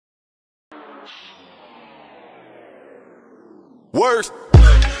Worst.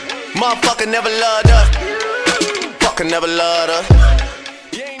 Motherfucker never loved us. Fucking never loved us.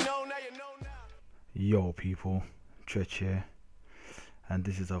 You ain't know now, you know now. Yo people, Tretch here, and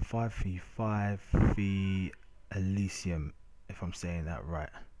this is a 5v5 Elysivm, if I'm saying that right.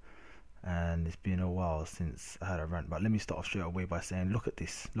 And it's been a while since I had a rant, but let me start off straight away by saying, look at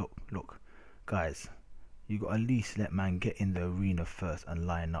this, look guys, you got at least let man get in the arena first and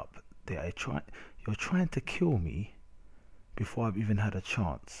line up. You're trying to kill me before I've even had a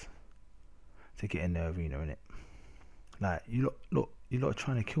chance to get in the arena, innit? Like, you lot are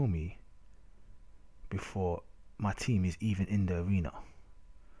trying to kill me before my team is even in the arena.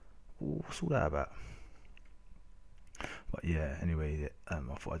 What's all that about? But yeah, anyway, I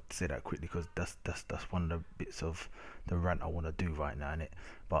thought I'd say that quickly because that's one of the bits of the rant I want to do right now, innit?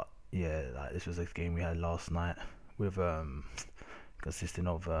 But yeah, like, this was a game we had last night with consisting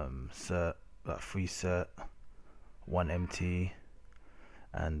of CERT, like 3 CERT, 1 MT,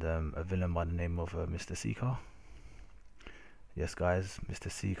 and a villain by the name of Mr. SEEKER. Yes guys,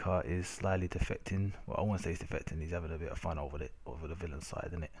 Mr. SEEKER is slightly defecting. Well, I won't say he's defecting, he's having a bit of fun over the villain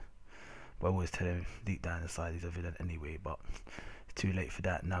side, innit? But I always tell him deep down inside he's a villain anyway, but it's too late for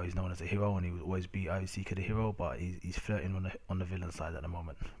that. Now he's known as a hero, and he will always be SEEKER the hero, but he's flirting on the villain side at the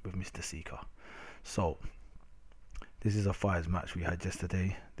moment with Mr. SEEKER. So this is a fires match we had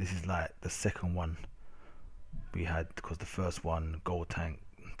yesterday. This is like the second one we had, because the first one gold tank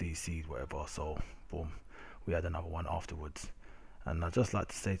DC'd whatever, so boom, we had another one afterwards. And I'd just like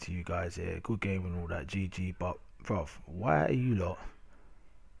to say to you guys, yeah, good game and all that, GG, but bruv, why are you lot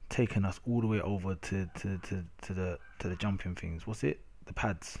taking us all the way over to the jumping things? What's it? The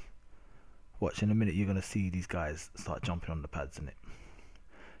pads. Watch, in a minute you're gonna see these guys start jumping on the pads, innit?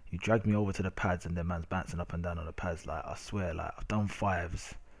 You dragged me over to the pads and then man's bouncing up and down on the pads. Like, I swear, like, I've done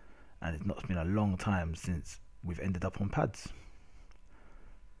 5s and it's been a long time since we've ended up on pads.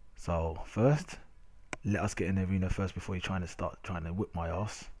 So first, let us get in the arena first before you're trying to whip my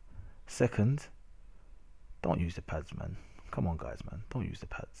ass. Second, don't use the pads, man. Come on guys, man, don't use the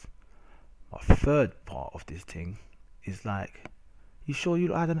pads. My third part of this thing is like, you sure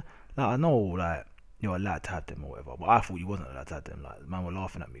you I don't know, like, I know like you're allowed to have them or whatever, but I thought you wasn't allowed to have them. Like, the man were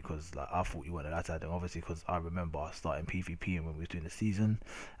laughing at me because like I thought you weren't allowed to have them, obviously, because I remember starting PvP when we was doing the season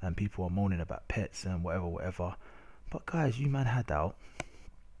and people were moaning about pets and whatever. But guys, you man had out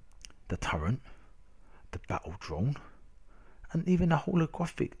the turret, the battle drone, and even the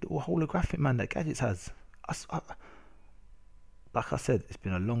holographic man that Gadget has. Like I said, it's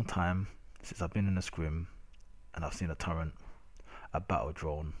been a long time since I've been in a scrim and I've seen a turret, a battle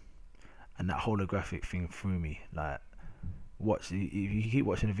drone, and that holographic thing threw me. Like, watch, if you keep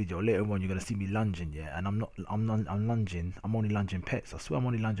watching the video later on, you're gonna see me lunging, yeah. And I'm lunging. I'm only lunging pets. I swear I'm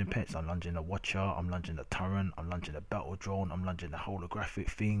only lunging pets. I'm lunging the watcher. I'm lunging the turret. I'm lunging the battle drone. I'm lunging the holographic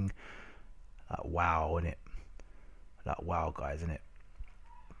thing. Like, wow, innit? Like, wow, guys, innit?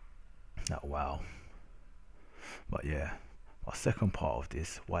 Like, wow. But yeah, my second part of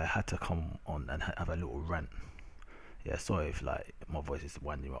this, why I had to come on and have a little rant. Yeah, sorry if like my voice is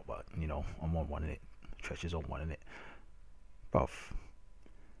winding up, but you know, I'm on one in it. Tretch is on one in it. Bruv,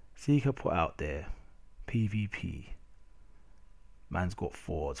 SEEKER put out there PvP. Man's got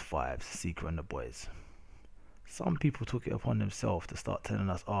 4s, 5s, SEEKER and the boys. Some people took it upon themselves to start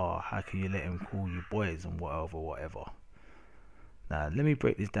telling us, oh, how can you let him call you boys and whatever. Now let me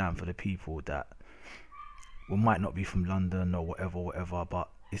break this down for the people that we might not be from London or whatever, but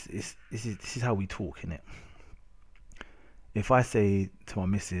this is how we talk, innit? If I say to my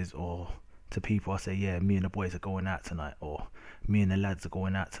missus or to people, I say, yeah, me and the boys are going out tonight, or me and the lads are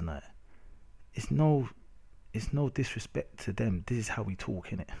going out tonight, it's no disrespect to them. This is how we talk,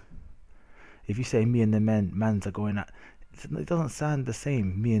 innit? If you say me and the mans are going out, it doesn't sound the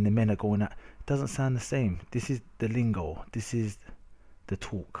same. Me and the men are going out, it doesn't sound the same. This is the lingo, this is the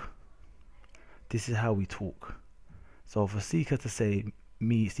talk. This is how we talk. So for SEEKER to say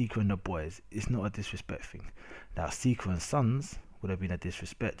me, SEEKER and the boys, it's not a disrespect thing. Now SEEKER and sons would have been a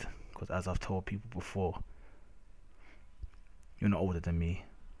disrespect, because as I've told people before, you're not older than me.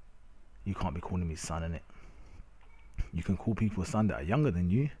 You can't be calling me son, innit? You can call people son that are younger than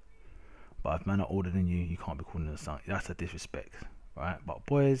you, but if man are older than you, you can't be calling them son. That's a disrespect, right? But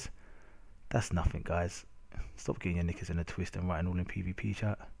boys, that's nothing, guys. Stop getting your knickers in a twist and writing all in PvP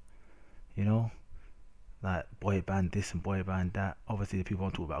chat. You know, like boy band this and boy band that. Obviously the people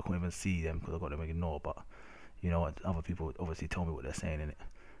I'm talking about, I can't even see them because I've got them ignored, but you know, other people obviously tell me what they're saying, innit?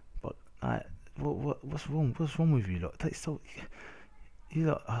 But like, what's wrong with you lot? So you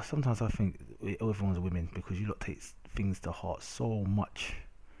lot, sometimes I think everyone's women, because you lot take things to heart so much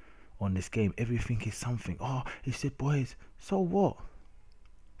on this game. Everything is something. Oh, he said boys. So what?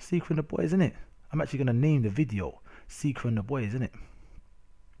 Seeker and the boys, innit? I'm actually gonna name the video Seeker and the boys, innit?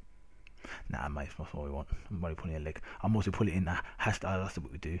 Nah, mate, that's what we want. I'm only putting a leg. I'm also putting in a hashtag. That's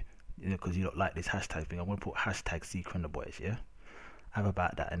what we do, you know, because you don't like this hashtag thing. I'm gonna put hashtag Seeker and the boys. Yeah, have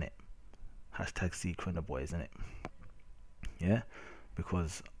about that, innit? Hashtag Seeker and the boys, innit? Yeah,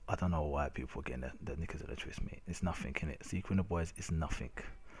 because I don't know why people are getting the knickers of the twist, mate. It's nothing, innit? Seeker and the boys is nothing.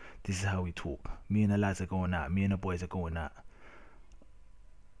 This is how we talk. Me and the lads are going out. Me and the boys are going out.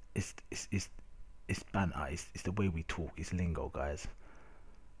 It's banter. It's the way we talk. It's lingo, guys.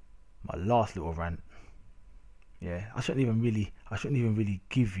 My last little rant. Yeah, I shouldn't even really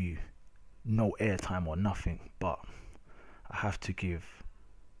give you no airtime or nothing, but I have to give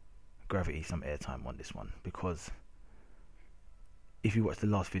Gravity some airtime on this one, because if you watch the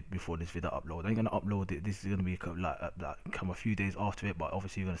last vid before this video upload, I'm gonna upload it. This is gonna be come a few days after it, but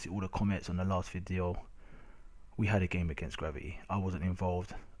obviously you're gonna see all the comments on the last video. We had a game against Gravity. I wasn't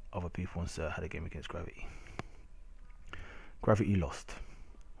involved. Other people on Sir had a game against Gravity. Gravity lost.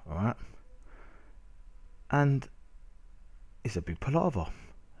 Alright? And it's a big palaver.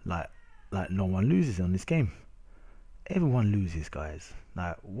 Like no one loses on this game. Everyone loses, guys.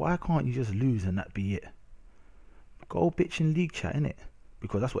 Like, why can't you just lose and that be it? Go bitch in league chat, innit?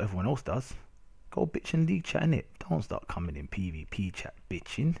 Because that's what everyone else does. Go bitch in league chat, innit? Don't start coming in PvP chat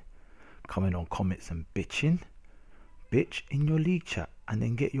bitching. Coming on comments and bitching. Bitch in your league chat and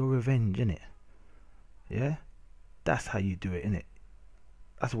then get your revenge, innit? Yeah? That's how you do it, innit?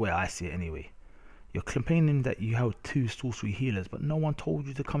 That's the way I see it anyway. You're complaining that you held 2 sorcery healers, but no one told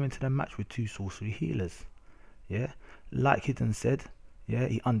you to come into the match with 2 sorcery healers. Yeah? Like Hidden said, yeah,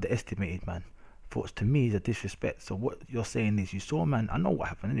 he underestimated, man. Thoughts to me is a disrespect. So what you're saying is, you saw, man, I know what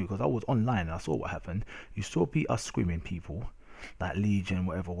happened anyway, because I was online and I saw what happened. You saw us screaming people, like Legion,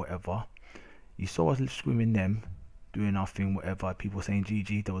 whatever. You saw us screaming them, doing our thing, whatever, people saying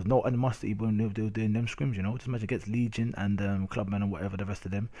GG. There was no animosity when they were doing them scrims, you know. Just imagine against Legion and Clubman and whatever, the rest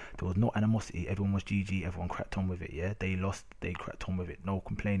of them. There was no animosity. Everyone was GG. Everyone cracked on with it, yeah. They lost, they cracked on with it. No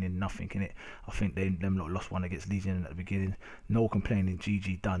complaining, nothing in it. I think them lot lost one against Legion at the beginning. No complaining,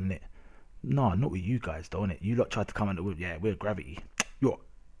 GG, done it. No, not with you guys, though, innit? You lot tried to come in with, yeah, we're Gravity. You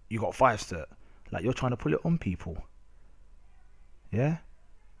got 5 cert. Like, you're trying to pull it on people. Yeah?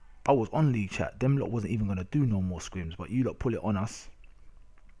 I was on league chat. Them lot wasn't even going to do no more scrims, but you lot pull it on us.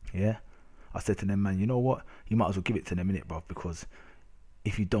 Yeah? I said to them, man, you know what? You might as well give it to them, innit, bruv? Because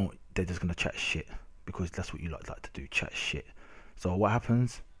if you don't, they're just going to chat shit. Because that's what you lot like to do, chat shit. So what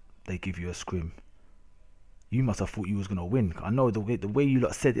happens? They give you a scrim. You must have thought you was going to win. I know the way you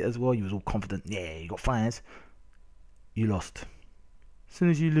lot said it as well. You was all confident. Yeah, you got 5s. You lost. As soon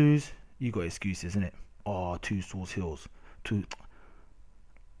as you lose, you got excuses, innit? Oh, 2 Source Hills. 2...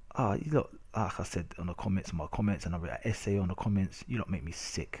 you lot, like I said on the comments, my comments, and I wrote an essay on the comments. You lot make me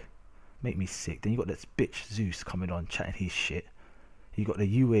sick. Make me sick. Then you got this bitch Zeus coming on, chatting his shit. You got the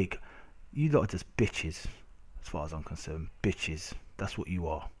UA. You lot are just bitches. As far as I'm concerned, bitches. That's what you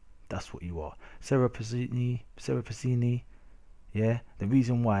are. That's what you are. Sarah Pasini. Yeah. The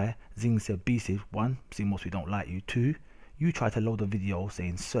reason why Zing said beasted, 1, seeing most we don't like you. 2, you tried to load a video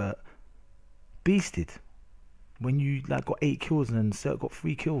saying Sir beasted when you like got 8 kills and Sir got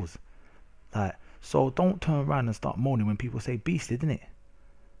 3 kills. Like, so don't turn around and start moaning when people say beasted, innit?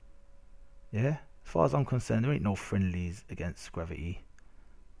 Yeah. As far as I'm concerned, there ain't no friendlies against Gravity.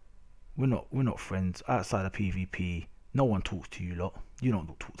 We're not friends outside of PvP. No one talks to you lot. You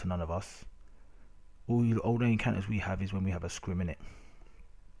don't talk to none of us. All the encounters we have is when we have a scrim, innit?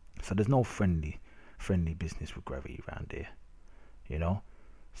 So there's no friendly business with Gravity around here, you know.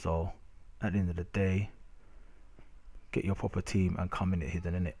 So at the end of the day, get your proper team and come in it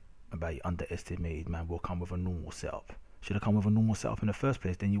hidden, innit? About you underestimated, man. We'll come with a normal setup. Should have come with a normal setup in the first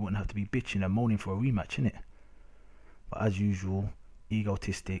place, then you wouldn't have to be bitching and moaning for a rematch, innit? But as usual,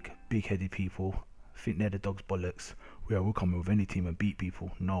 egotistic, big-headed people think they're the dog's bollocks. Yeah, we'll come in with any team and beat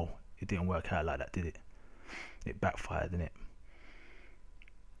people. No, it didn't work out like that, did it? It backfired, didn't it?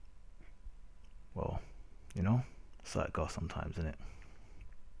 Well, you know, it's like it goes sometimes, isn't it?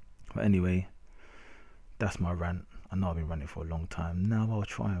 But anyway, that's my rant. I know I've been ranting for a long time. Now I'll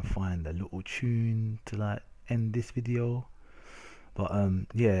try and find a little tune to like end this video. But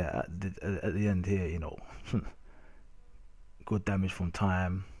yeah, at the end here, you know, good damage from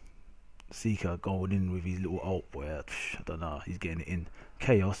time. Seeker going in with his little ult, boy. I don't know, he's getting it in.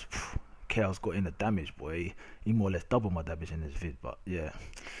 Chaos got in the damage, boy. He more or less doubled my damage in this vid. But yeah,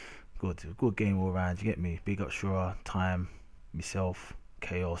 good game all around. You get me? Big up Shura, Time, myself,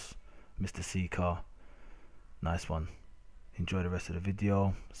 Chaos, Mr. Seeker. Nice one. Enjoy the rest of the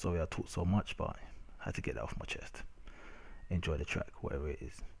video. Sorry I talked so much, but I had to get that off my chest. Enjoy the track, whatever it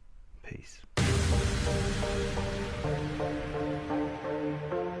is. Peace.